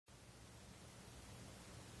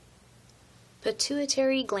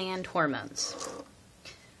Pituitary gland hormones.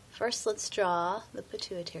 First, let's draw the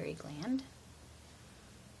pituitary gland.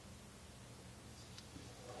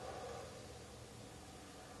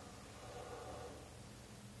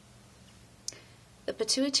 The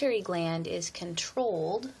pituitary gland is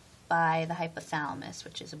controlled by the hypothalamus,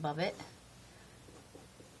 which is above it.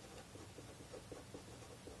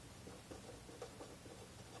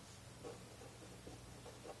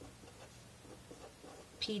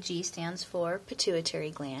 PG stands for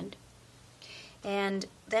pituitary gland. And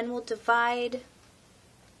then we'll divide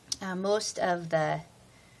most of the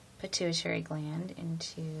pituitary gland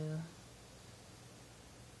into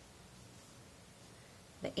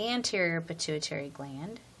the anterior pituitary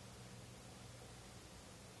gland.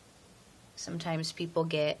 Sometimes people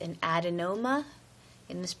get an adenoma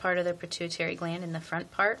in this part of their pituitary gland, in the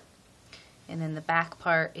front part. And then the back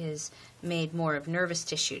part is made more of nervous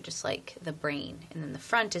tissue, just like the brain. And then the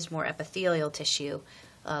front is more epithelial tissue,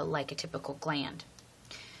 like a typical gland.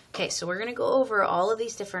 Okay, so we're going to go over all of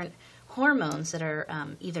these different hormones that are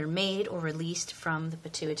either made or released from the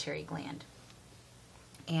pituitary gland.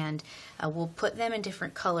 And we'll put them in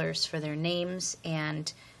different colors for their names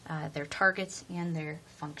and their targets and their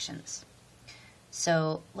functions.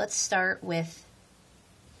 So let's start with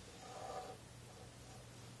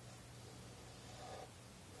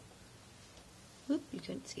you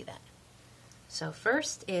couldn't see that. So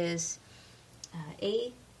first is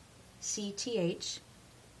ACTH,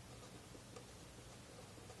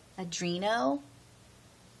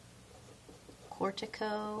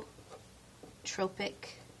 Adrenocorticotropic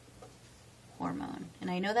Hormone.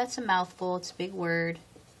 And I know that's a mouthful, it's a big word,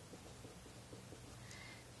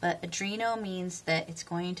 but adreno means that it's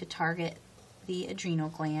going to target the adrenal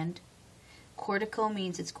gland. Cortico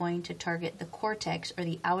means it's going to target the cortex, or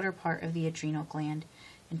the outer part of the adrenal gland.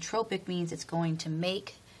 And tropic means it's going to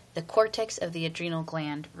make the cortex of the adrenal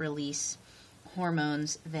gland release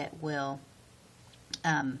hormones that will,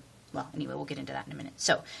 well, anyway, we'll get into that in a minute.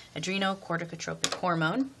 So, adrenocorticotropic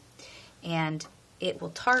hormone, and it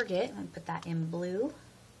will target, I'm going to put that in blue,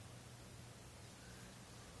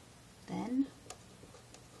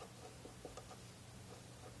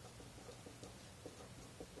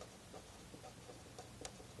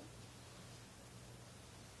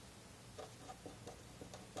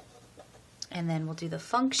 then we'll do the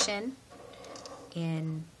function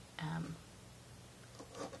in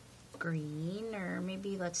green, or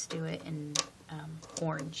maybe let's do it in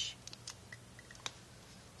orange.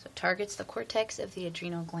 So it targets the cortex of the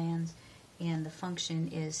adrenal glands, and the function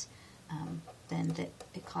is then that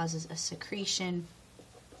it causes a secretion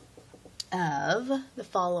of the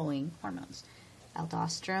following hormones: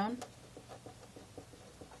 aldosterone,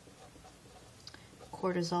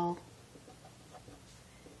 cortisol,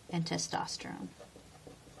 and testosterone.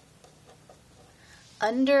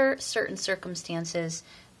 Under certain circumstances,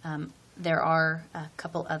 there are a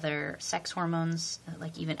couple other sex hormones,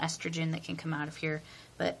 like even estrogen, that can come out of here,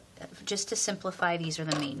 but just to simplify, these are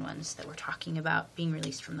the main ones that we're talking about being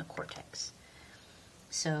released from the cortex.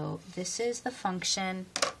 So this is the function.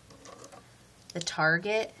 The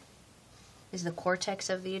target is the cortex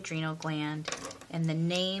of the adrenal gland, and the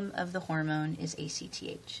name of the hormone is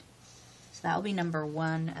ACTH. So that will be number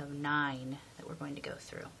 1 of 9 that we're going to go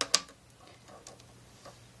through.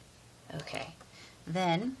 Okay,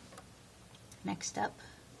 then next up,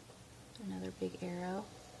 another big arrow.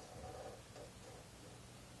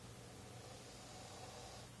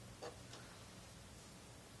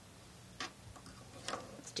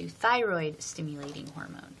 Let's do thyroid-stimulating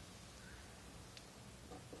hormone.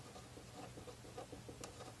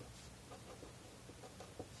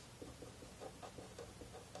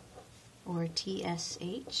 Or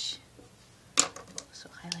TSH. So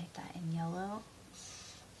highlight that in yellow.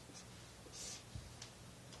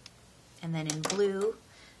 And then in blue,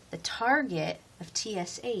 the target of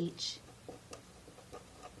TSH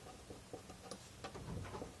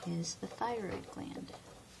is the thyroid gland.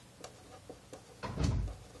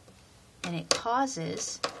 And it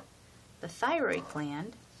causes the thyroid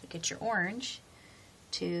gland, so get your orange,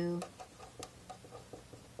 to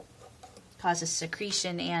causes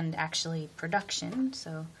secretion and actually production,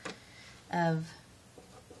 so of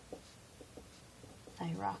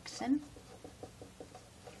thyroxin,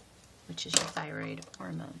 which is your thyroid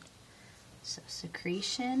hormone. So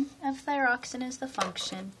secretion of thyroxin is the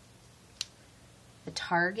function. The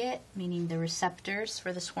target, meaning the receptors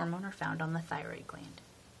for this hormone, are found on the thyroid gland.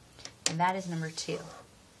 And that is number 2.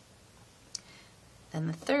 Then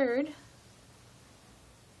the third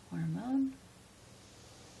hormone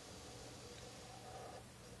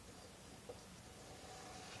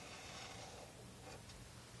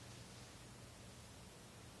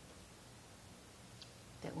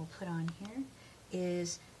put on here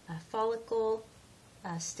is a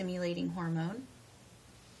follicle-stimulating hormone.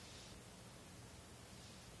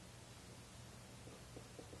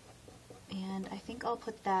 And I think I'll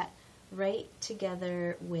put that right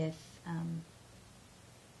together with,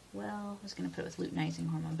 well, I was going to put it with luteinizing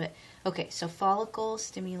hormone, but okay, so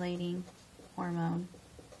follicle-stimulating hormone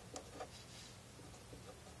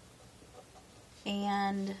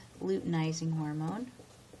and luteinizing hormone.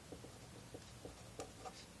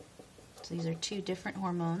 So these are two different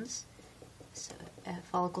hormones. So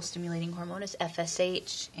follicle-stimulating hormone is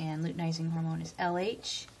FSH and luteinizing hormone is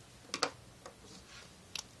LH.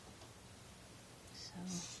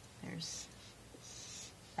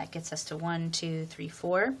 That gets us to 1, 2, 3,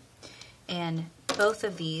 4. And both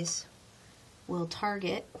of these will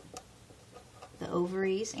target the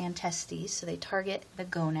ovaries and testes, so they target the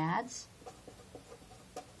gonads.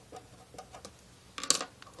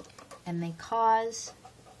 And they cause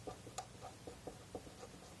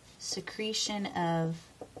secretion of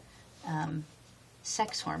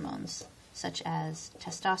sex hormones, such as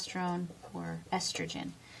testosterone or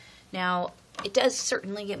estrogen. Now, it does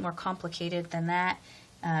certainly get more complicated than that.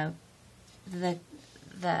 The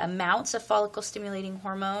amounts of follicle-stimulating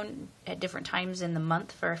hormone at different times in the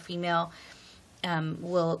month for a female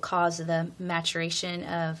will cause the maturation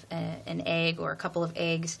of an egg or a couple of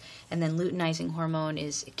eggs, and then luteinizing hormone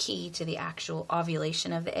is key to the actual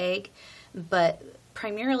ovulation of the egg. But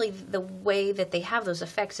primarily the way that they have those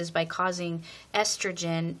effects is by causing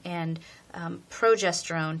estrogen and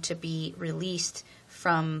progesterone to be released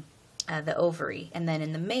from the ovary. And then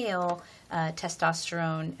in the male,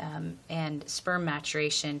 testosterone and sperm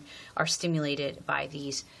maturation are stimulated by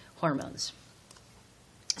these hormones.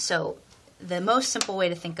 So the most simple way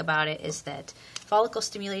to think about it is that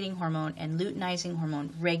follicle-stimulating hormone and luteinizing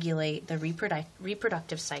hormone regulate the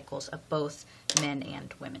reproductive cycles of both men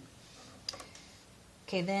and women.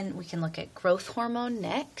 Okay, then we can look at growth hormone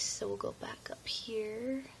next. So we'll go back up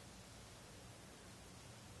here.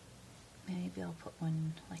 Maybe I'll put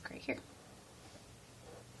one like right here.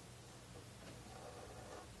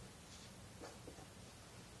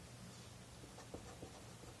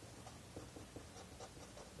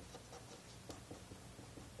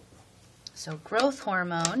 So growth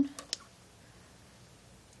hormone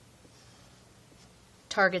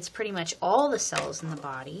targets pretty much all the cells in the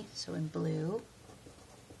body. So in blue,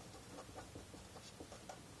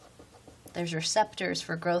 there's receptors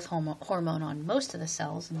for growth hormone on most of the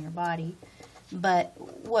cells in your body, but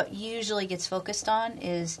what usually gets focused on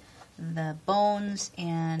is the bones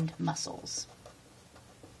and muscles.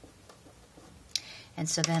 And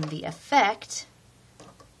so then the effect,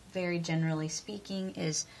 very generally speaking,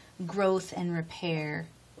 is growth and repair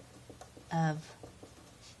of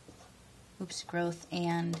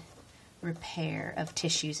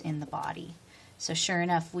tissues in the body. So sure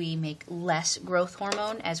enough, we make less growth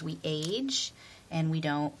hormone as we age, and we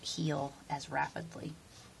don't heal as rapidly.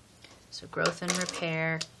 So growth and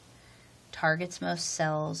repair targets most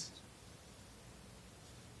cells.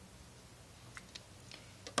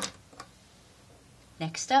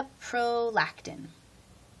 Next up, prolactin.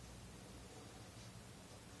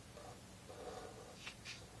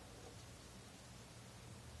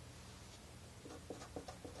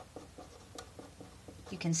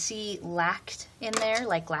 You can see lact in there,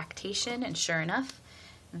 like lactation, and sure enough,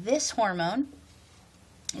 this hormone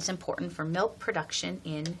is important for milk production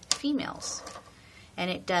in females.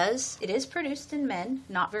 And it is produced in men,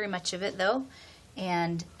 not very much of it though,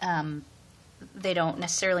 and they don't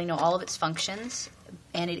necessarily know all of its functions,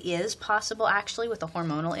 and it is possible actually with a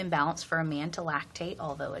hormonal imbalance for a man to lactate,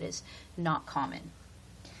 although it is not common.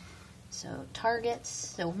 So targets,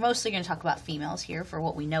 so we're mostly going to talk about females here for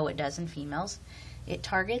what we know it does in females. It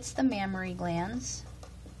targets the mammary glands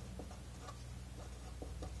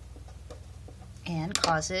and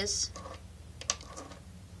causes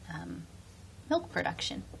milk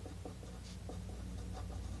production.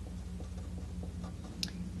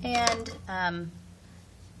 And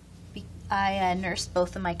I nursed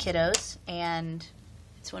both of my kiddos, and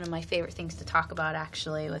it's one of my favorite things to talk about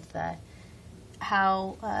actually with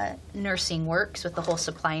how nursing works with the whole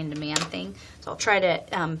supply and demand thing. So I'll try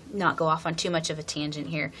to not go off on too much of a tangent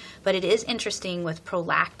here. But it is interesting with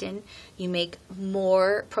prolactin. You make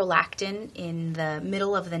more prolactin in the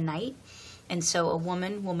middle of the night. And so a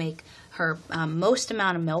woman will make her most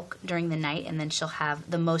amount of milk during the night, and then she'll have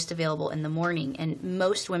the most available in the morning. And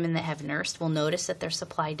most women that have nursed will notice that their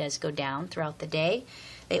supply does go down throughout the day.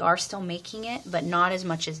 They are still making it, but not as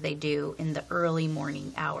much as they do in the early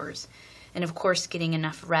morning hours. And of course, getting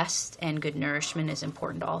enough rest and good nourishment is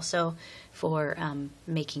important also for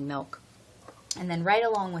making milk. And then right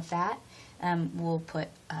along with that, we'll put,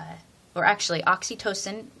 or actually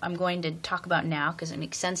oxytocin I'm going to talk about now because it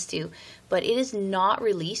makes sense to, but it is not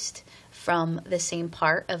released from the same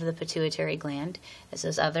part of the pituitary gland as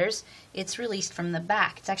those others. It's released from the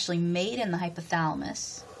back. It's actually made in the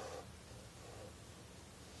hypothalamus.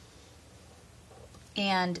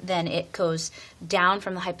 And then it goes down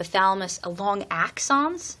from the hypothalamus along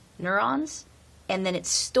axons, neurons, and then it's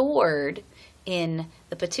stored in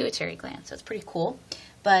the pituitary gland. So it's pretty cool.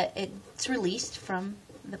 But it's released from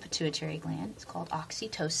the pituitary gland. It's called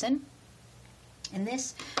oxytocin. And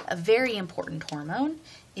this, a very important hormone,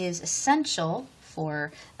 is essential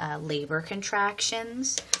for labor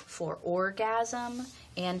contractions, for orgasm,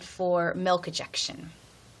 and for milk ejection.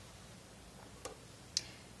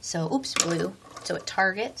 So, oops, blue. So it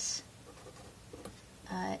targets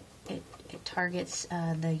it targets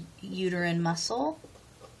the uterine muscle,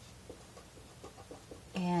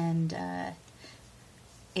 and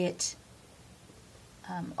it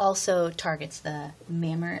also targets the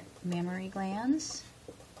mammary glands.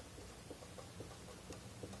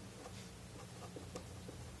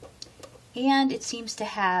 And it seems to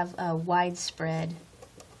have a widespread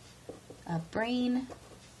brain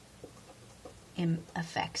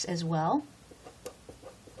effects as well.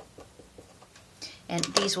 And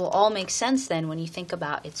these will all make sense then when you think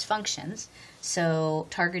about its functions. So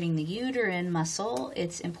targeting the uterine muscle,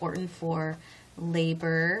 it's important for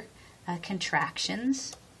labor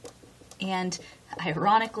contractions, and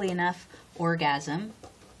ironically enough, orgasm,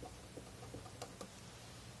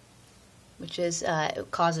 which is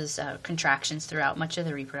causes contractions throughout much of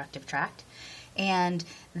the reproductive tract. And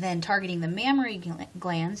then targeting the mammary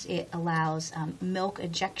glands, it allows milk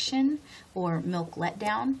ejection or milk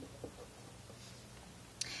letdown.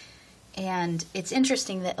 And it's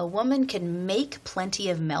interesting that a woman can make plenty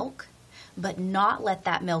of milk, but not let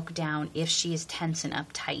that milk down if she is tense and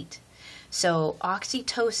uptight. So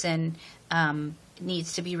oxytocin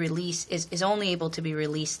needs to be released, is only able to be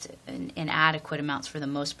released in adequate amounts for the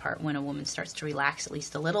most part when a woman starts to relax at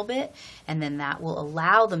least a little bit, and then that will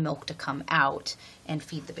allow the milk to come out and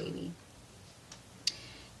feed the baby.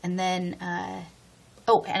 And then,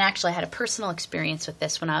 oh, and actually I had a personal experience with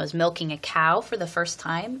this when I was milking a cow for the first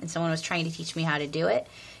time, and someone was trying to teach me how to do it.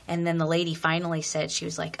 And then the lady finally said, she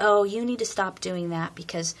was like, oh, you need to stop doing that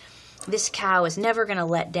because this cow is never going to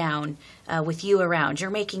let down with you around. You're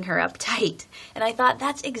making her uptight. And I thought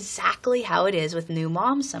that's exactly how it is with new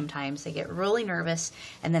moms sometimes. They get really nervous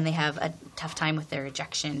and then they have a tough time with their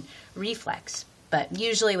ejection reflex. But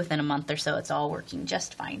usually within a month or so, it's all working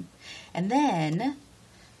just fine. And then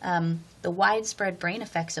the widespread brain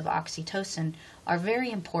effects of oxytocin are very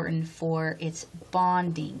important for its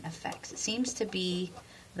bonding effects. It seems to be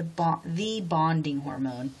the bonding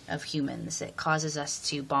hormone of humans. It causes us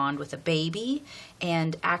to bond with a baby,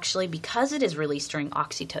 and actually because it is released during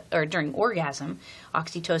orgasm,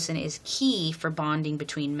 oxytocin is key for bonding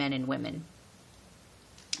between men and women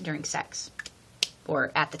during sex,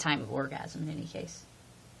 or at the time of orgasm in any case.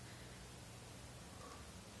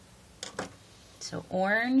 So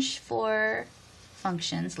orange for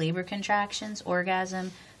functions, labor contractions,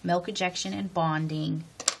 orgasm, milk ejection, and bonding.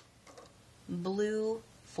 Blue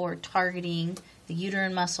for targeting the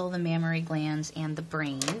uterine muscle, the mammary glands, and the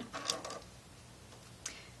brain.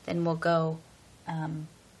 Then we'll go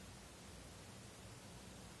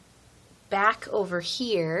back over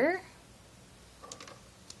here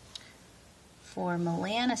for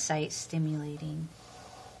melanocyte-stimulating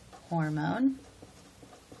hormone.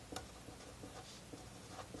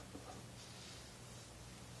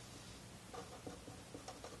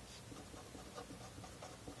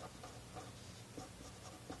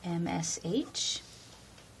 MSH.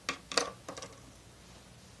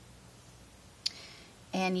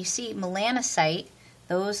 And you see melanocyte,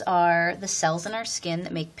 those are the cells in our skin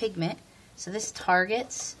that make pigment. So this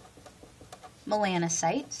targets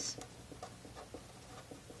melanocytes.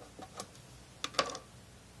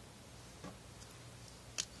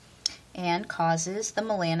 And causes the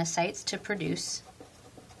melanocytes to produce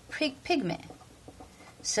pigment.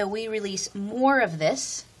 So we release more of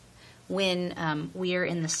this when we are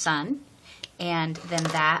in the sun, and then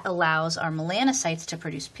that allows our melanocytes to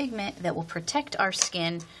produce pigment that will protect our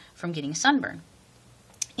skin from getting sunburn.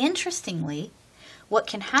 Interestingly, what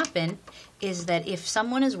can happen is that if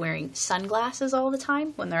someone is wearing sunglasses all the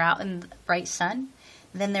time when they're out in the bright sun,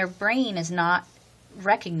 then their brain is not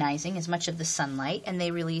recognizing as much of the sunlight, and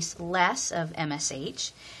they release less of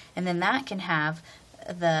MSH, and then that can have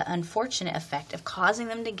the unfortunate effect of causing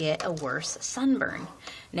them to get a worse sunburn.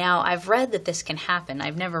 Now, I've read that this can happen.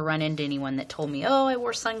 I've never run into anyone that told me, oh, I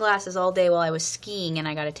wore sunglasses all day while I was skiing and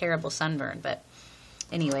I got a terrible sunburn. But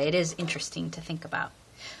anyway, it is interesting to think about.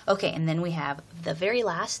 Okay, and then we have the very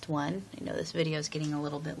last one. I know this video is getting a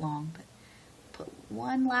little bit long, but put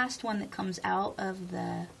one last one that comes out of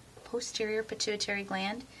the posterior pituitary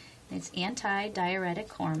gland. And it's Antidiuretic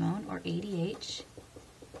Hormone, or ADH.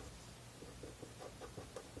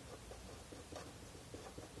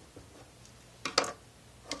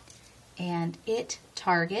 And it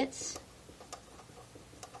targets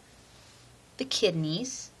the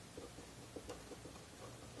kidneys,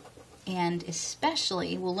 and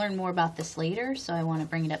especially, we'll learn more about this later, so I want to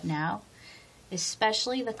bring it up now,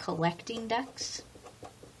 especially the collecting ducts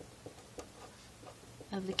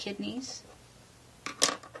of the kidneys.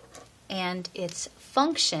 And its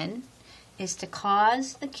function is to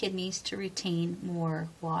cause the kidneys to retain more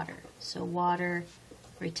water, so water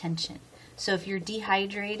retention. So if you're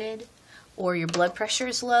dehydrated or your blood pressure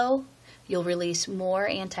is low, you'll release more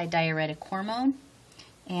antidiuretic hormone,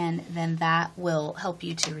 and then that will help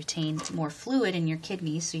you to retain more fluid in your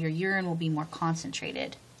kidneys, so your urine will be more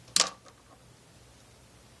concentrated.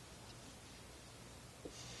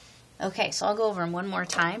 Okay, so I'll go over them one more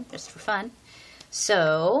time, just for fun.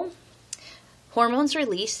 So, hormones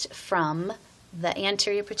released from the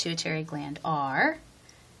anterior pituitary gland are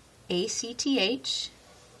ACTH,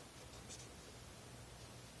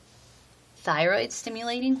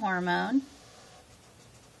 thyroid-stimulating hormone,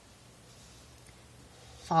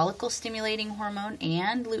 follicle-stimulating hormone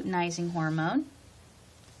and luteinizing hormone,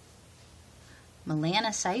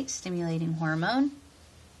 melanocyte-stimulating hormone,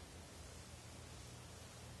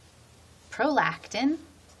 prolactin,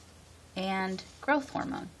 and growth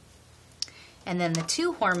hormone. And then the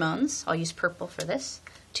two hormones, I'll use purple for this,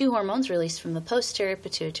 two hormones released from the posterior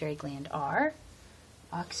pituitary gland are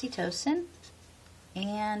oxytocin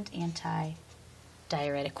and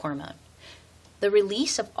antidiuretic hormone. The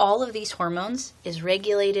release of all of these hormones is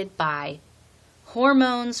regulated by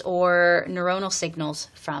hormones or neuronal signals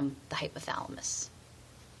from the hypothalamus.